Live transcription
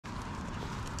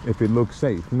if it looks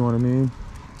safe, you know what I mean?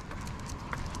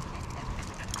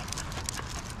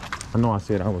 I know I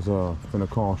said I was gonna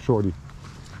call Shorty,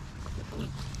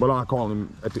 but I'll call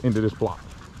him at the end of this block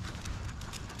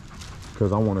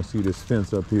because I want to see this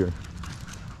fence up here.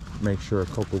 Make sure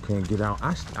Coco can't get out.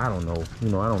 I don't know. You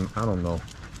know, I don't know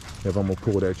if I'm gonna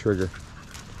pull that trigger.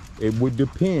 It would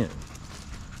depend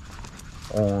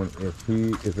on if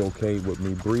he is okay with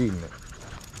me breeding it.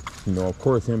 You know, of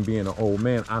course, him being an old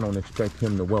man, I don't expect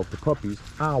him to whelp the puppies.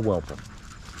 I'll whelp them.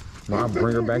 Now I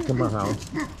bring her back to my house.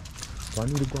 If I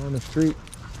need to go on the street,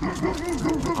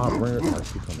 I'll bring her. Oh,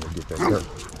 she coming to get that dirt.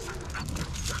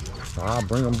 So I'll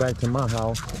bring them back to my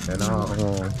house and I'll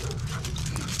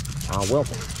whelp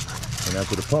them. And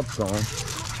after the pup's gone,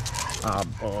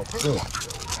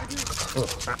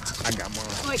 I got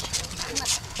mine.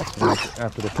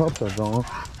 After the pups are gone,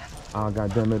 I'll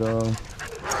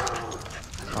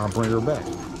bring her back.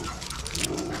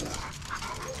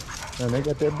 And they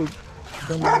got that big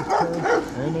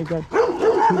and they got 2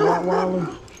 Rottweilers.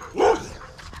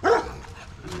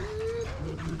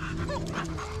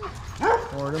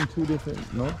 Or them 2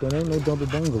 different, nope, that ain't no double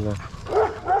bungalow.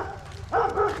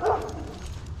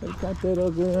 They got that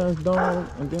ugly ass dog,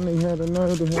 and then they had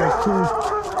another that has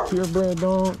 2 purebred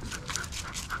dogs.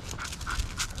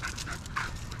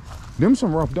 Them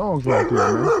some rough dogs right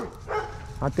there, man.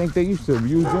 I think they used to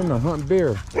use them to hunt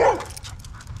bear.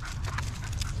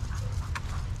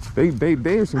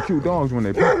 They're some cute dogs when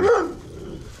they puppy.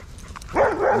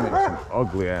 I mean, some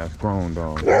ugly ass grown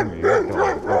dogs. I mean, that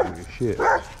dog is ugly as shit.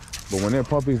 But when they're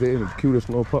puppies, they're the cutest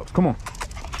little pups. Come on.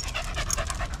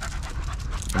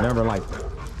 Never liked them.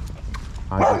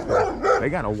 They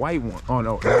got a white one. Oh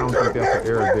no, I don't think that's an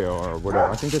Airedale or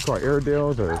whatever. I think they're called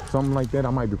Airedales or something like that. I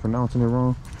might be pronouncing it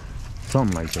wrong.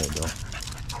 Something like that though.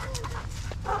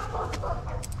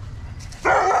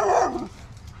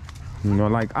 You know,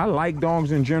 like I like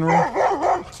dogs in general.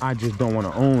 I just don't want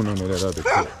to own any of that other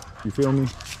shit. You feel me?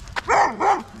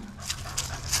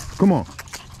 Come on.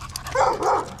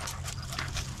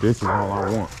 This is all I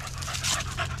want.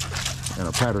 And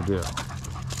a Patterdale.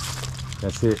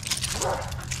 That's it.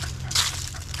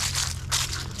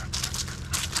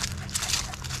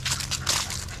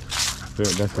 There,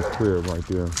 that's the crib right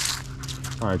there.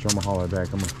 All right, so I'm gonna holler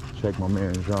back. I'm gonna check my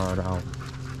man's yard out.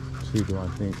 See what I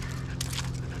think.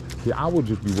 See, I would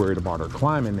just be worried about her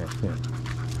climbing that fence.